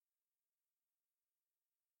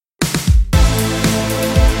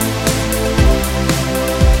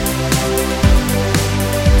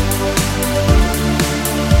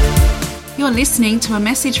You're listening to a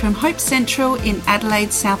message from Hope Central in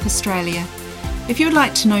Adelaide, South Australia. If you would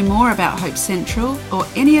like to know more about Hope Central or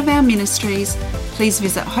any of our ministries, please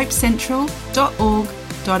visit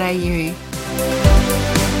hopecentral.org.au.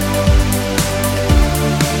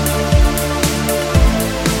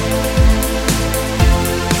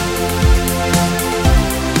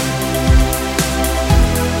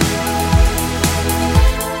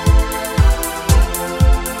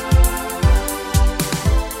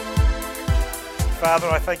 Father,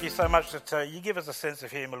 I thank you so much that you give us a sense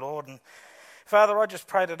of humour, Lord. And Father, I just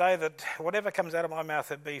pray today that whatever comes out of my mouth,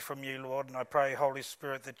 it be from you, Lord. And I pray, Holy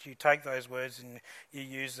Spirit, that you take those words and you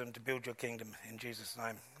use them to build your kingdom. In Jesus'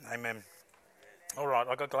 name, amen. All right,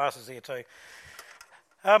 I've got glasses here too.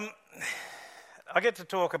 I get to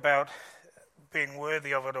talk about being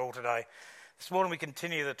worthy of it all today. This morning we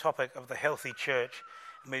continue the topic of the healthy church.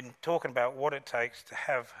 We've been talking about what it takes to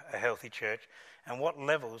have a healthy church and what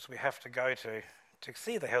levels we have to go to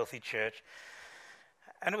see the healthy church.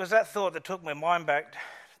 And it was that thought that took my mind back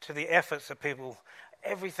to the efforts of people,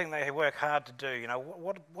 everything they work hard to do. You know,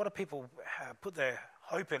 what do people put their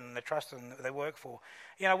hope in and their trust in, they work for?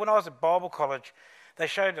 You know, when I was at Bible college, they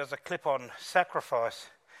showed us a clip on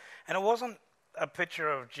sacrifice. And it wasn't a picture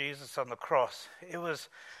of Jesus on the cross. It was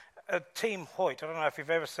a Team Hoyt. I don't know if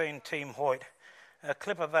you've ever seen Team Hoyt. A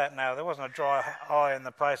clip of that now. There wasn't a dry eye in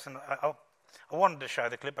the place. And I wanted to show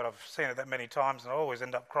the clip, but I've seen it that many times and I always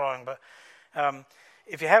end up crying. But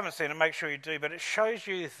if you haven't seen it, make sure you do. But it shows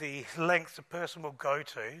you the lengths a person will go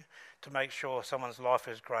to make sure someone's life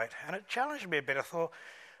is great. And it challenged me a bit. I thought,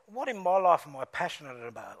 what in my life am I passionate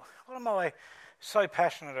about? What am I so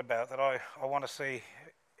passionate about that I want to see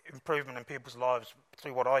improvement in people's lives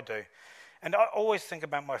through what I do? And I always think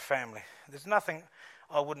about my family. There's nothing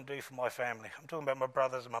I wouldn't do for my family. I'm talking about my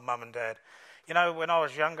brothers and my mum and dad. You know, when I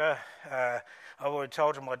was younger, I already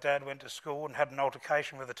told you my dad went to school and had an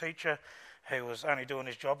altercation with a teacher who was only doing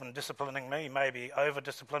his job and disciplining me, maybe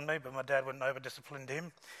over-disciplined me, but my dad wouldn't over-discipline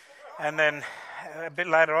him. And then a bit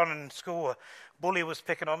later on in school, a bully was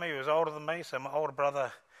picking on me. He was older than me, so my older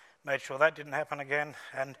brother made sure that didn't happen again.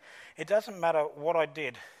 And it doesn't matter what I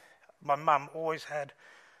did, my mum always had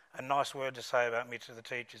a nice word to say about me to the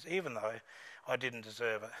teachers, even though I didn't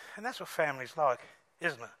deserve it. And that's what family's like,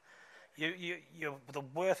 isn't it? The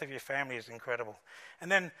worth of your family is incredible.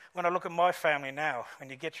 And then when I look at my family now, when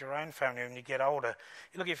you get your own family, when you get older,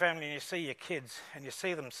 you look at your family and you see your kids and you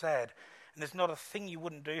see them sad, and there's not a thing you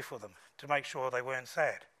wouldn't do for them to make sure they weren't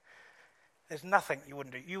sad. There's nothing you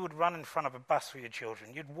wouldn't do. You would run in front of a bus for your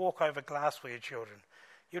children. You'd walk over glass for your children.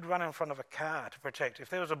 You'd run in front of a car to protect. If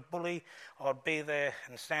there was a bully, I'd be there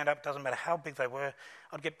and stand up. Doesn't matter how big they were.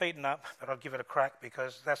 I'd get beaten up, but I'd give it a crack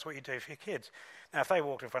because that's what you do for your kids. Now, if they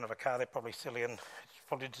walked in front of a car, they're probably silly and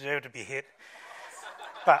probably deserve to be hit.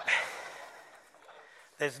 But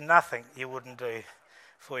there's nothing you wouldn't do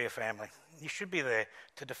for your family. You should be there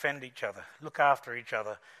to defend each other, look after each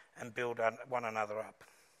other, and build one another up.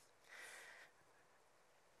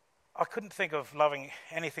 I couldn't think of loving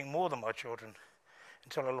anything more than my children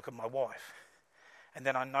until I look at my wife. And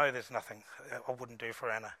then I know there's nothing I wouldn't do for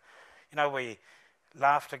Anna. You know, we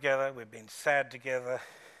laugh together, we've been sad together.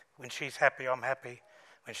 When she's happy, I'm happy.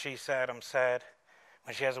 When she's sad, I'm sad.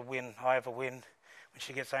 When she has a win, I have a win. When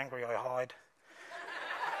she gets angry, I hide.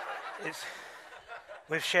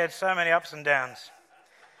 We've shared so many ups and downs.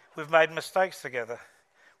 We've made mistakes together.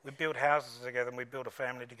 We've built houses together and we built a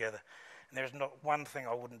family together. And there's not one thing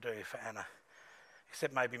I wouldn't do for Anna,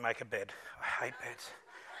 except maybe make a bed. I hate beds.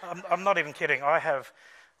 I'm not even kidding. I have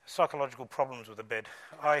psychological problems with a bed.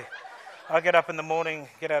 I get up in the morning,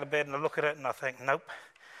 get out of bed and I look at it and I think, nope.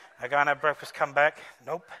 I go and have breakfast, come back,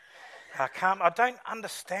 nope. I don't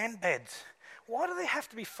understand beds. Why do they have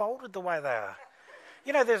to be folded the way they are?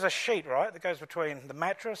 You know, there's a sheet, right, that goes between the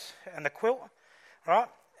mattress and the quilt, right?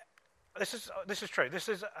 This is true. This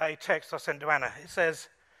is a text I sent to Anna. It says,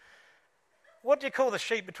 what do you call the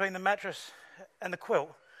sheet between the mattress and the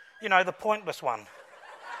quilt? You know, the pointless one.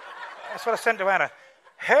 That's what I sent to Anna.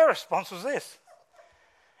 Her response was this.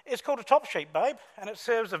 It's called a top sheet, babe, and it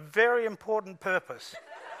serves a very important purpose.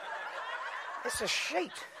 It's a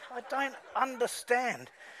sheet. I don't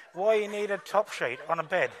understand why you need a top sheet on a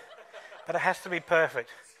bed, but it has to be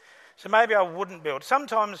perfect. So maybe I wouldn't build.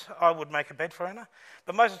 Sometimes I would make a bed for Anna,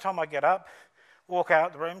 but most of the time I get up, walk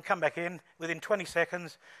out the room, come back in. Within 20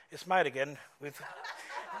 seconds, it's made again with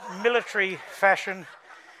military fashion,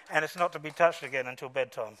 and it's not to be touched again until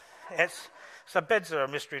bedtime. So beds are a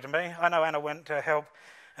mystery to me. I know Anna went to help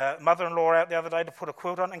mother-in-law out the other day to put a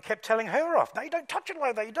quilt on and kept telling her off. No, you don't touch it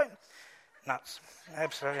like that. You don't. Nuts.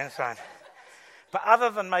 Absolutely insane. But other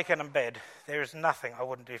than making them bed, there is nothing I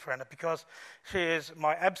wouldn't do for Anna, because she is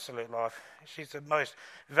my absolute life. She's the most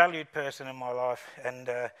valued person in my life, and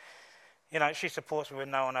she supports me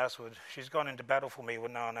when no one else would. She's gone into battle for me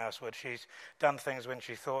when no one else would. She's done things when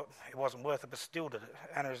she thought it wasn't worth it, but still did it.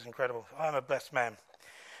 Anna is incredible. I'm a blessed man.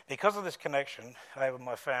 Because of this connection I have with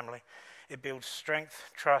my family, it builds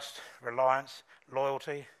strength, trust, reliance,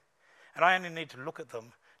 loyalty, and I only need to look at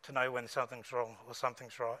them to know when something's wrong or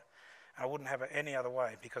something's right. I wouldn't have it any other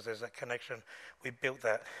way, because there's that connection. We built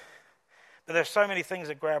that. But there's so many things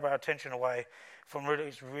that grab our attention away from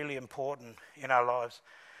what's really important in our lives.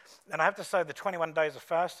 And I have to say, the 21 days of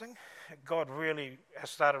fasting, God really has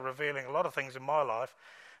started revealing a lot of things in my life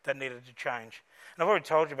that needed to change. And I've already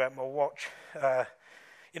told you about my watch.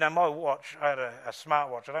 My watch, I had a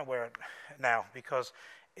smartwatch. I don't wear it now because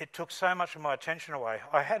it took so much of my attention away.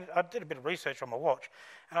 I did a bit of research on my watch,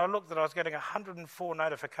 and I looked that I was getting 104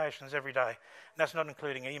 notifications every day, and that's not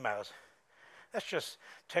including emails. That's just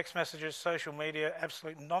text messages, social media,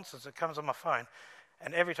 absolute nonsense that comes on my phone.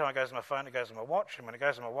 And every time it goes to my phone, it goes to my watch, and when it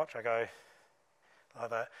goes to my watch, I go like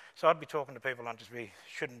that. So I'd be talking to people and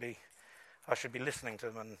I should be listening to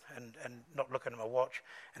them and not looking at my watch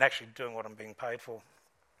and actually doing what I'm being paid for.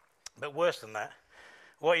 But worse than that,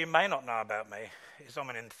 what you may not know about me is I'm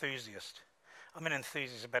an enthusiast. I'm an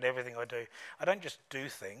enthusiast about everything I do. I don't just do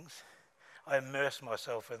things, I immerse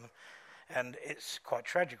myself in them. And it's quite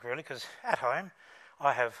tragic, really, because at home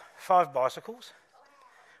I have 5 bicycles,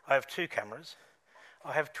 I have 2 cameras,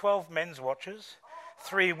 I have 12 men's watches,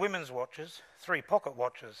 3 women's watches, 3 pocket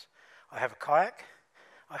watches. I have a kayak,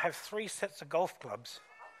 I have 3 sets of golf clubs,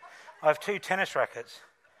 I have 2 tennis rackets,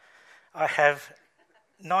 I have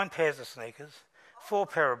 9 pairs of sneakers, 4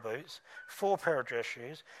 pair of boots, 4 pair of dress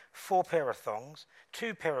shoes, 4 pair of thongs,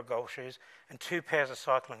 2 pair of golf shoes, and 2 pairs of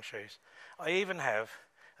cycling shoes. I even have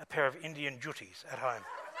a pair of Indian juttis at home.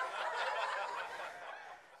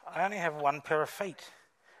 I only have 1 pair of feet.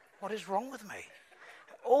 What is wrong with me?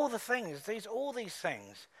 All these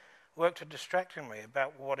things work to distracting me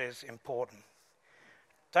about what is important.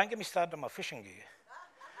 Don't get me started on my fishing gear.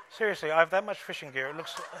 Seriously, I have that much fishing gear.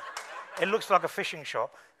 It looks like a fishing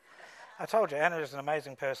shop. I told you, Anna is an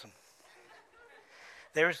amazing person.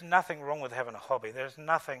 There is nothing wrong with having a hobby. There is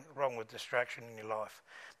nothing wrong with distraction in your life.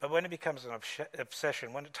 But when it becomes an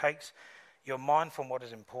obsession, when it takes your mind from what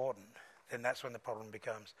is important, then that's when the problem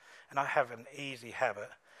becomes. And I have an easy habit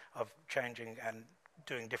of changing and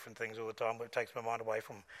doing different things all the time where it takes my mind away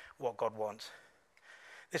from what God wants.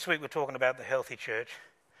 This week we're talking about the healthy church,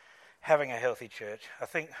 having a healthy church. I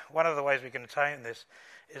think one of the ways we can attain this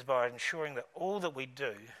is by ensuring that all that we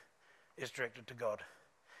do is directed to God.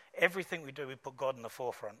 Everything we do, we put God in the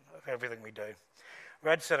forefront of everything we do.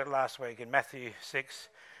 Rad said it last week in Matthew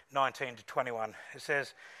 6:19-21. It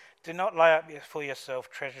says, "Do not lay up for yourself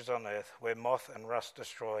treasures on earth where moth and rust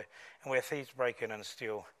destroy and where thieves break in and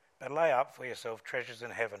steal. But lay up for yourself treasures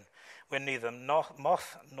in heaven where neither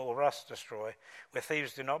moth nor rust destroy, where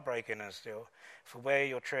thieves do not break in and steal. For where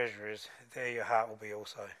your treasure is, there your heart will be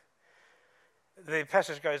also." The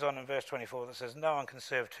passage goes on in verse 24 that says, "No one can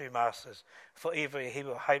serve 2 masters, for either he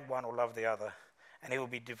will hate one or love the other, and he will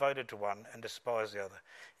be devoted to one and despise the other.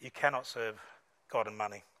 You cannot serve God and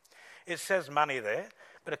money." It says money there,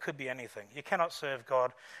 but it could be anything. You cannot serve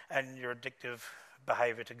God and your addictive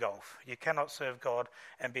behaviour to golf. You cannot serve God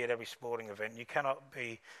and be at every sporting event. You cannot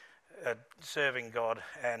be serving God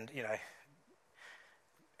and,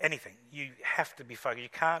 anything. You have to be focused. You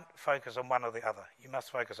can't focus on one or the other. You must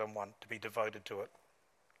focus on one to be devoted to it.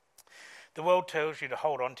 The world tells you to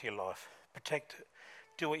hold on to your life, protect it,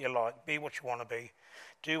 do what you like, be what you want to be,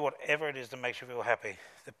 do whatever it is that makes you feel happy.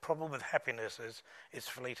 The problem with happiness is it's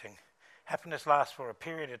fleeting. Happiness lasts for a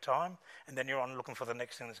period of time, and then you're on looking for the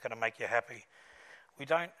next thing that's going to make you happy. We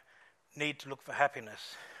don't need to look for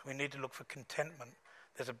happiness. We need to look for contentment.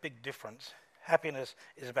 There's a big difference. Happiness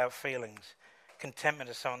is about feelings. Contentment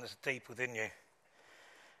is something that's deep within you.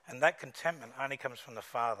 And that contentment only comes from the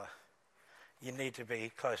Father. You need to be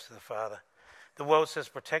close to the Father. The world says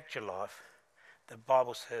protect your life. The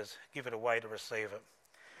Bible says give it away to receive it.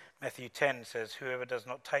 Matthew 10 says, "Whoever does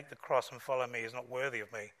not take the cross and follow me is not worthy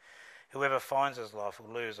of me. Whoever finds his life will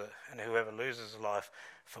lose it, and whoever loses his life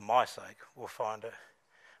for my sake will find it."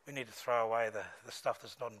 We need to throw away the stuff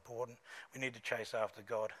that's not important. We need to chase after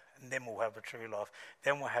God, and then we'll have a true life.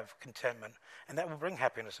 Then we'll have contentment, and that will bring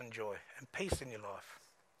happiness and joy and peace in your life.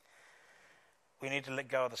 We need to let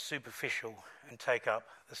go of the superficial and take up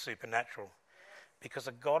the supernatural, because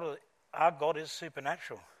our God is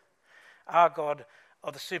supernatural. Our God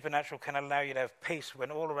of the supernatural can allow you to have peace when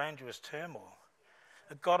all around you is turmoil.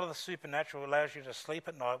 The God of the supernatural allows you to sleep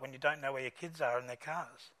at night when you don't know where your kids are in their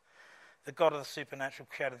cars. The God of the supernatural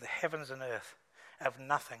created the heavens and earth out of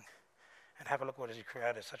nothing. And have a look what he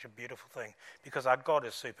created. It's such a beautiful thing because our God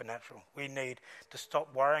is supernatural. We need to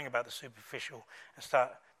stop worrying about the superficial and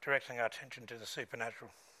start directing our attention to the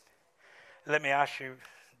supernatural. Let me ask you,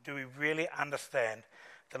 do we really understand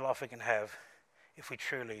the life we can have if we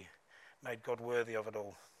truly made God worthy of it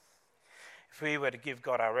all? If we were to give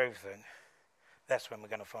God our everything, that's when we're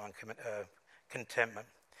going to find contentment.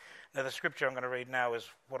 Now, the scripture I'm going to read now is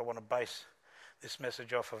what I want to base this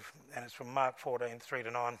message off of, and it's from Mark 14,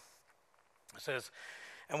 3-9. It says,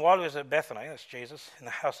 "And while he was at Bethany," that's Jesus, "in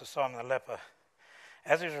the house of Simon the leper,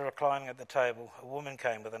 as he was reclining at the table, a woman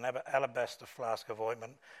came with an alabaster flask of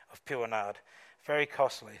ointment of pure nard, very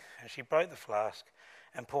costly, and she broke the flask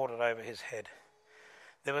and poured it over his head.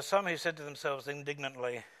 There were some who said to themselves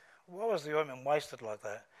indignantly, 'Why was the ointment wasted like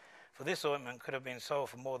that? For this ointment could have been sold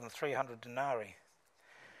for more than 300 denarii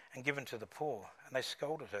and given to the poor.' And they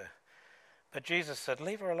scolded her. But Jesus said,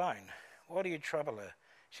 'Leave her alone. Why do you trouble her?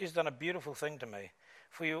 She has done a beautiful thing to me,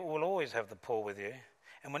 for you will always have the poor with you,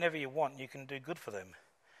 and whenever you want, you can do good for them.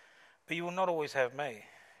 But you will not always have me.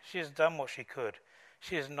 She has done what she could.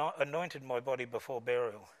 She has not anointed my body before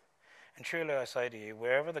burial. And truly I say to you,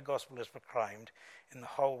 wherever the gospel is proclaimed in the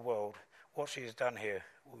whole world, what she has done here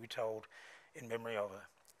will be told in memory of her.'"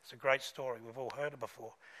 It's a great story. We've all heard it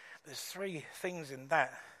before. There's three things in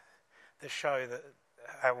that show that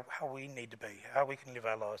how we need to be, how we can live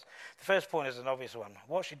our lives. The first point is an obvious one.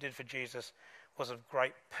 What she did for Jesus was of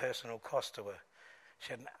great personal cost to her. She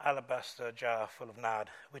had an alabaster jar full of nard,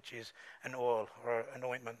 which is an oil or an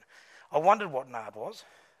ointment. I wondered what nard was.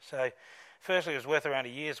 So, firstly, it was worth around a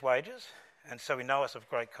year's wages, and so we know it's of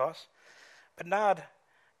great cost. But nard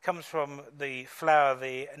comes from the flower,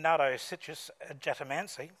 the Nardocytrus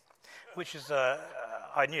jatamansi, which is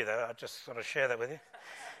I knew that, I just sort of share that with you,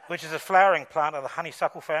 which is a flowering plant of the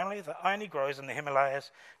honeysuckle family that only grows in the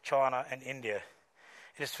Himalayas, China and India.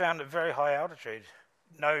 It is found at very high altitude,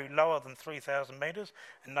 no lower than 3,000 metres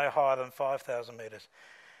and no higher than 5,000 metres.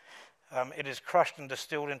 It is crushed and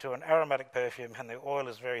distilled into an aromatic perfume, and the oil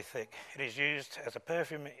is very thick. It is used as a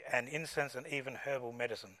perfume and incense and even herbal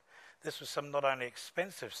medicine. This was some not only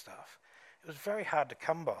expensive stuff, it was very hard to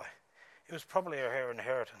come by. It was probably her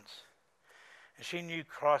inheritance. And she knew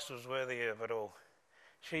Christ was worthy of it all.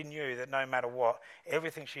 She knew that no matter what,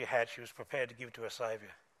 everything she had, she was prepared to give to her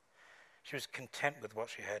Saviour. She was content with what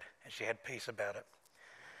she had, and she had peace about it.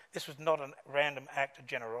 This was not a random act of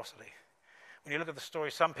generosity. When you look at the story,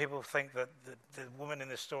 some people think that the woman in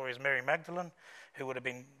this story is Mary Magdalene, who would have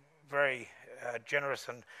been very generous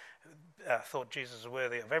and thought Jesus was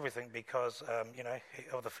worthy of everything because, of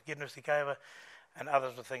the forgiveness he gave her. And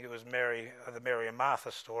others would think it was Mary, the Mary and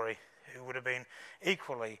Martha story, who would have been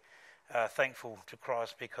equally thankful to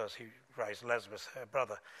Christ because he raised Lazarus, her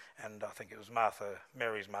brother. And I think it was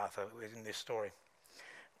Mary's Martha in this story.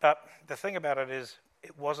 But the thing about it is,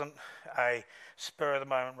 it wasn't a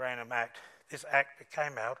spur-of-the-moment random act. This act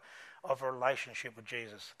came out of a relationship with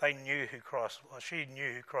Jesus. They knew who Christ was. She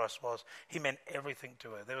knew who Christ was. He meant everything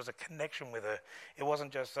to her. There was a connection with her. It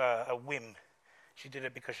wasn't just a whim. She did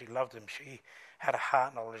it because she loved him. She had a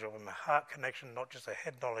heart knowledge of him, a heart connection, not just a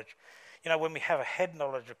head knowledge. You know, when we have a head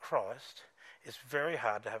knowledge of Christ, it's very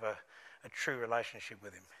hard to have a true relationship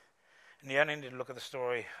with him. And you only need to look at the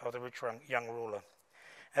story of the rich young ruler.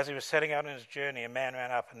 As he was setting out on his journey, a man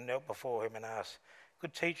ran up and knelt before him and asked,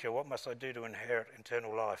 "Good teacher, what must I do to inherit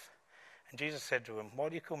eternal life?" And Jesus said to him, "Why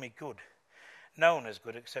do you call me good? No one is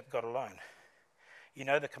good except God alone. You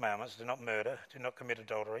know the commandments: do not murder, do not commit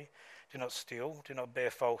adultery, do not steal, do not bear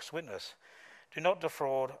false witness, do not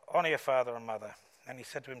defraud, honour your father and mother." And he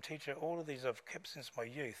said to him, "Teacher, all of these I've kept since my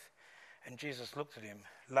youth." And Jesus looked at him,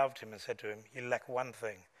 loved him, and said to him, "You lack one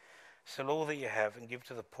thing. Sell all that you have and give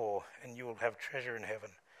to the poor, and you will have treasure in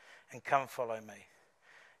heaven. And come follow me."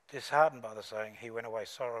 Disheartened by the saying, he went away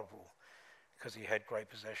sorrowful because he had great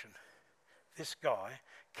possession. This guy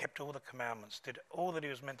kept all the commandments, did all that he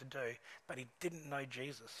was meant to do, but he didn't know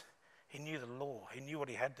Jesus. He knew the law. He knew what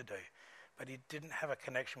he had to do, but he didn't have a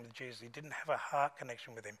connection with Jesus. He didn't have a heart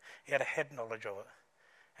connection with him. He had a head knowledge of it,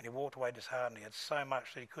 and he walked away disheartened. He had so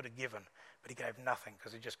much that he could have given, but he gave nothing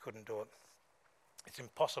because he just couldn't do it. It's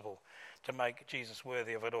impossible to make Jesus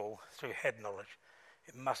worthy of it all through head knowledge.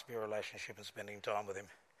 It must be a relationship and spending time with him.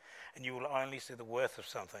 And you will only see the worth of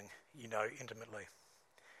something you know intimately.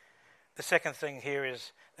 The second thing here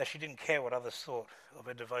is that she didn't care what others thought of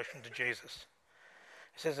her devotion to Jesus.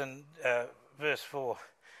 It says in verse 4,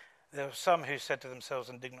 There were some who said to themselves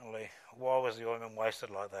indignantly, why was the ointment wasted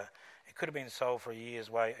like that? It could have been sold for a year's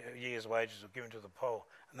wages or given to the poor,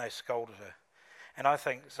 and they scolded her. And I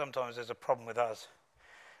think sometimes there's a problem with us.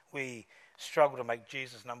 We struggle to make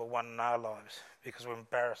Jesus number one in our lives because we're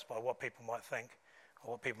embarrassed by what people might think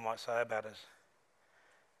or what people might say about us.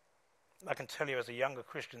 I can tell you as a younger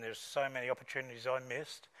Christian, there's so many opportunities I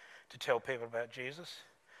missed to tell people about Jesus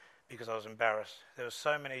because I was embarrassed. There were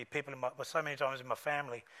so many people, so many times in my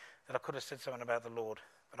family that I could have said something about the Lord,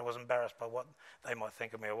 but I was embarrassed by what they might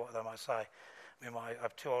think of me or what they might say. I mean, I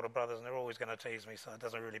have two older brothers and they're always going to tease me, so it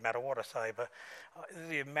doesn't really matter what I say, but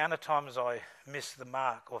the amount of times I missed the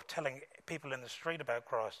mark of telling people in the street about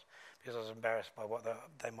Christ because I was embarrassed by what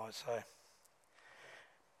they might say.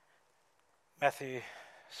 Matthew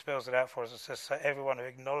spells it out for us. It says, so everyone who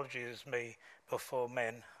acknowledges me before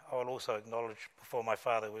men, I will also acknowledge before my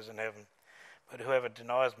Father who is in heaven. But whoever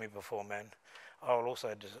denies me before men, I will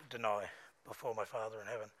also deny before my Father in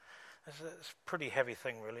heaven. It's a pretty heavy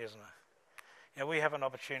thing, really, isn't it? You know, we have an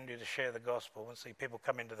opportunity to share the gospel and see people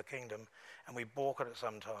come into the kingdom, and we balk at it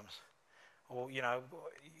sometimes. Or, you know,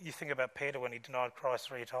 you think about Peter when he denied Christ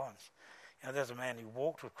 3 times. You know, there's a man who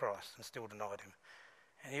walked with Christ and still denied him.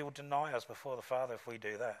 And he will deny us before the Father if we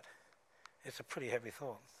do that. It's a pretty heavy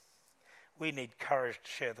thought. We need courage to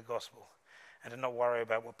share the gospel and to not worry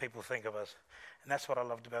about what people think of us. And that's what I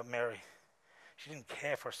loved about Mary. She didn't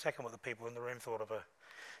care for a second what the people in the room thought of her.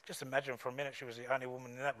 Just imagine for a minute she was the only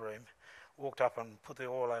woman in that room, walked up and put the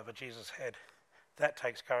oil over Jesus' head. That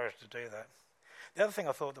takes courage to do that. The other thing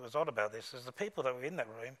I thought that was odd about this is the people that were in that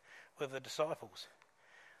room were the disciples.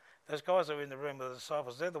 Those guys that were in the room with the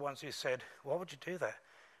disciples, they're the ones who said, why would you do that?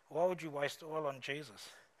 Why would you waste oil on Jesus?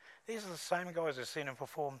 These are the same guys who've seen him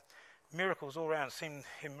perform miracles all around, seen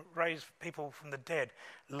him raise people from the dead,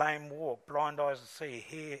 lame walk, blind eyes to see,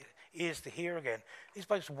 ears to hear again. These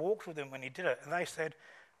blokes walked with him when he did it, and they said,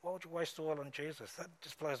 why would you waste oil on Jesus? That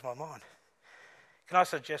just blows my mind. Can I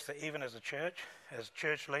suggest that even as a church, as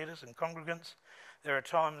church leaders and congregants, there are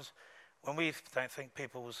times when we don't think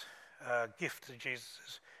people's gift to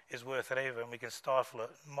Jesus is worth it either, and we can stifle it,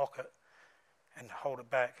 mock it, and hold it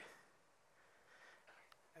back.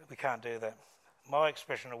 We can't do that. My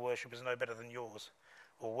expression of worship is no better than yours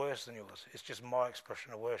or worse than yours. It's just my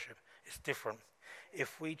expression of worship. It's different.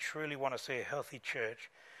 If we truly want to see a healthy church,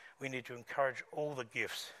 we need to encourage all the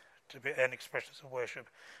gifts to be and expressions of worship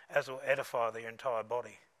as will edify the entire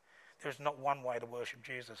body. There is not one way to worship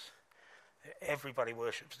Jesus. Everybody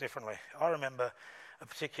worships differently. I remember a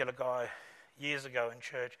particular guy years ago in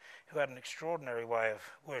church who had an extraordinary way of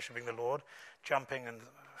worshipping the Lord, jumping and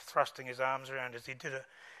thrusting his arms around as he did it.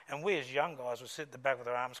 And we as young guys would sit at the back with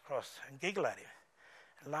our arms crossed and giggle at him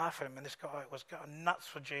and laugh at him. And this guy was going nuts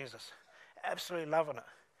for Jesus, absolutely loving it.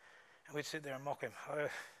 And we'd sit there and mock him. Oh,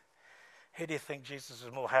 who do you think Jesus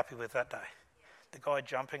was more happy with that day? The guy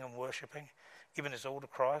jumping and worshipping, giving his all to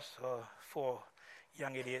Christ, or 4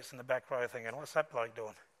 young idiots in the back row thinking, what's that bloke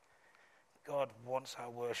doing? God wants our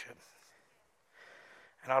worship.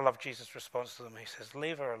 And I love Jesus' response to them. He says,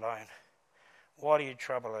 leave her alone. Why do you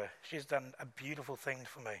trouble her? She's done a beautiful thing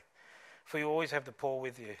for me. For you always have the poor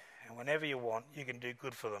with you, and whenever you want, you can do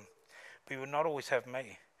good for them. But you will not always have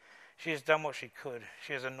me. She has done what she could.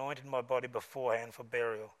 She has anointed my body beforehand for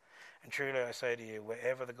burial. And truly I say to you,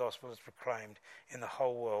 wherever the gospel is proclaimed in the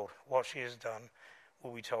whole world, what she has done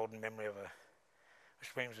will be told in memory of her.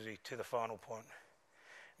 Which brings me to the final point.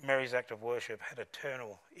 Mary's act of worship had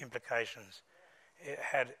eternal implications. It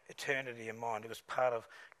had eternity in mind. It was part of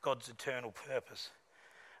God's eternal purpose.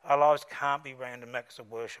 Our lives can't be random acts of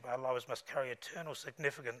worship. Our lives must carry eternal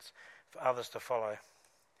significance for others to follow.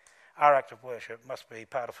 Our act of worship must be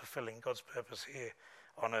part of fulfilling God's purpose here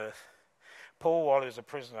on earth. Paul, while he was a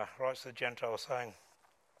prisoner, writes to the Gentiles saying,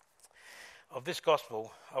 of this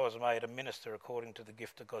gospel I was made a minister according to the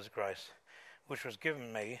gift of God's grace, which was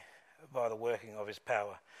given me by the working of his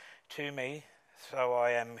power. To me, so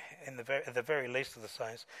I am at the very least of the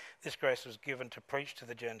saints, this grace was given to preach to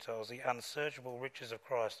the Gentiles the unsearchable riches of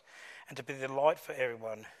Christ, and to be the light for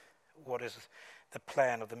everyone what is the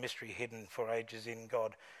plan of the mystery hidden for ages in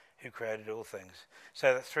God who created all things,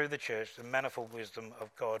 so that through the church the manifold wisdom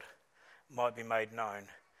of God might be made known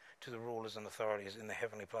to the rulers and authorities in the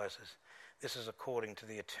heavenly places. This is according to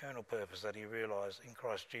the eternal purpose that he realised in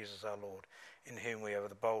Christ Jesus our Lord, in whom we have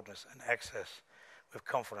the boldness and access with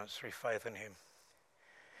confidence through faith in him.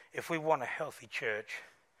 If we want a healthy church,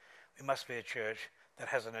 we must be a church that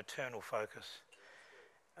has an eternal focus.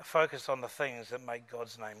 A focus on the things that make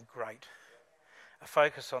God's name great. A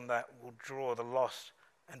focus on that will draw the lost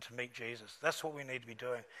and to meet Jesus. That's what we need to be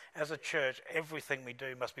doing. As a church, everything we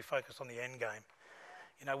do must be focused on the end game.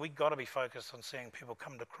 We've got to be focused on seeing people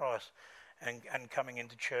come to Christ and coming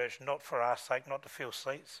into church, not for our sake, not to fill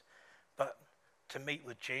seats, but to meet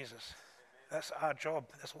with Jesus. That's our job.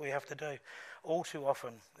 That's what we have to do. All too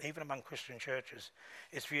often, even among Christian churches,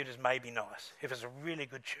 it's viewed as maybe nice. If it's a really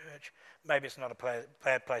good church, maybe it's not a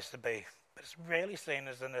bad place to be. But it's rarely seen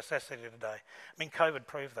as a necessity today. I mean, COVID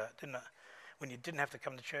proved that, didn't it? When you didn't have to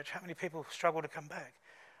come to church, how many people struggle to come back?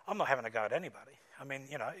 I'm not having a go at anybody. I mean,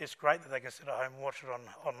 it's great that they can sit at home and watch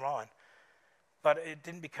it online. But it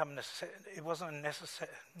didn't become it wasn't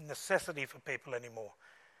a necessity for people anymore.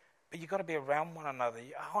 But you've got to be around one another.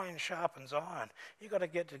 Iron sharpens iron. You've got to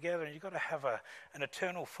get together and you've got to have an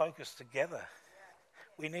eternal focus together.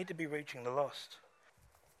 We need to be reaching the lost.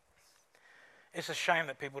 It's a shame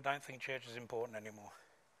that people don't think church is important anymore.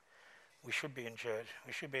 We should be in church.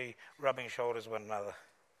 We should be rubbing shoulders with one another.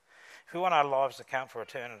 If we want our lives to count for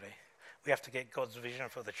eternity, we have to get God's vision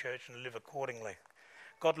for the church and live accordingly.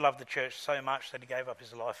 God loved the church so much that he gave up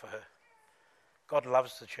his life for her. God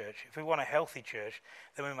loves the church. If we want a healthy church,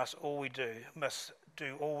 then we must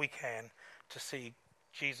do all we can to see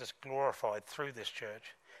Jesus glorified through this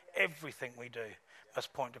church. Everything we do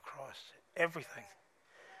must point to Christ. Everything.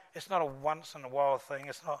 It's not a once in a while thing.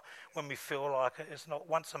 It's not when we feel like it. It's not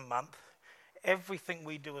once a month. Everything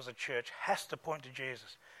we do as a church has to point to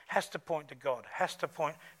Jesus, has to point to God, has to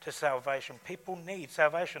point to salvation. People need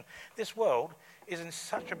salvation. This world is in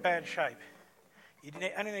such a bad shape. You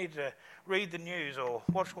only need to read the news or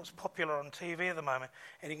watch what's popular on TV at the moment,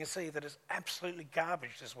 and you can see that it's absolutely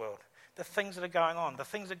garbage, this world. The things that are going on, the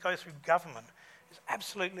things that go through government, is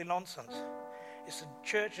absolutely nonsense. It's the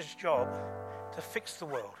church's job to fix the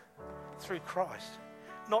world through Christ.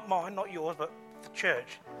 Not mine, not yours, but the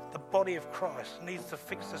church, the body of Christ, needs to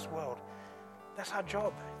fix this world. That's our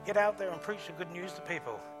job. Get out there and preach the good news to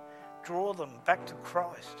people. Draw them back to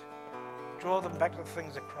Christ. Draw them back to the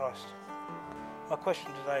things of Christ. My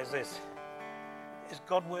question today is this: is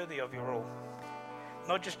God worthy of your all?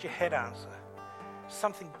 Not just your head answer.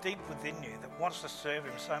 Something deep within you that wants to serve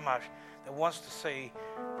him so much, that wants to see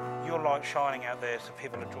your light shining out there so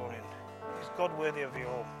people are drawn in. Is God worthy of your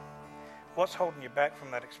all? What's holding you back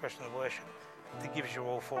from that expression of worship that gives you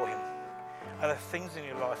all for him? Are there things in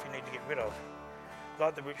your life you need to get rid of?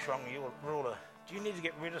 Like the rich young ruler, do you need to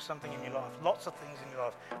get rid of something in your life? Lots of things in your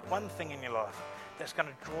life. One thing in your life that's going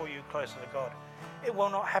to draw you closer to God. It will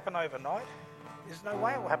not happen overnight. There's no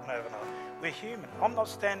way it will happen overnight. We're human. I'm not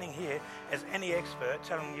standing here as any expert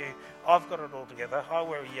telling you I've got it all together. I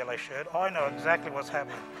wear a yellow shirt. I know exactly what's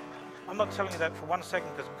happening. I'm not telling you that for 1 second,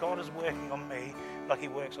 because God is working on me like he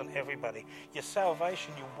works on everybody. Your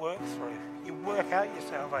salvation you work through. You work out your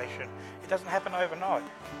salvation. It doesn't happen overnight.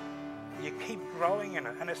 You keep growing in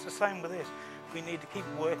it. And it's the same with this. We need to keep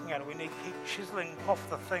working at it. We need to keep chiseling off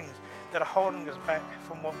the things that are holding us back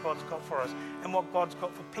from what God's got for us and what God's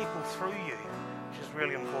got for people through you, which is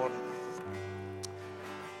really important.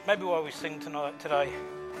 Maybe while we sing today,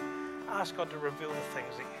 ask God to reveal the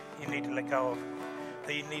things that you need to let go of,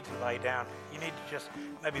 that you need to lay down. You need to just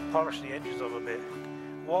maybe polish the edges of a bit.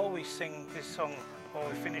 While we sing this song, while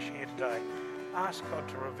we finish here today, ask God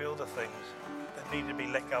to reveal the things that need to be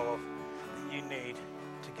let go of, that you need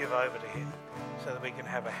to give over to him, so that we can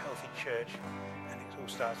have a healthy church, and it all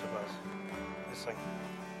starts with us. Let's sing.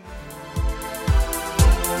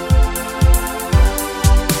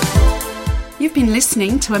 You've been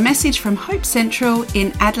listening to a message from Hope Central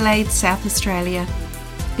in Adelaide, South Australia.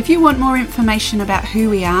 If you want more information about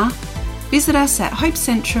who we are, visit us at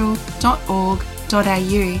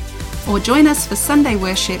hopecentral.org.au or join us for Sunday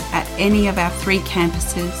worship at any of our 3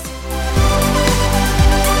 campuses.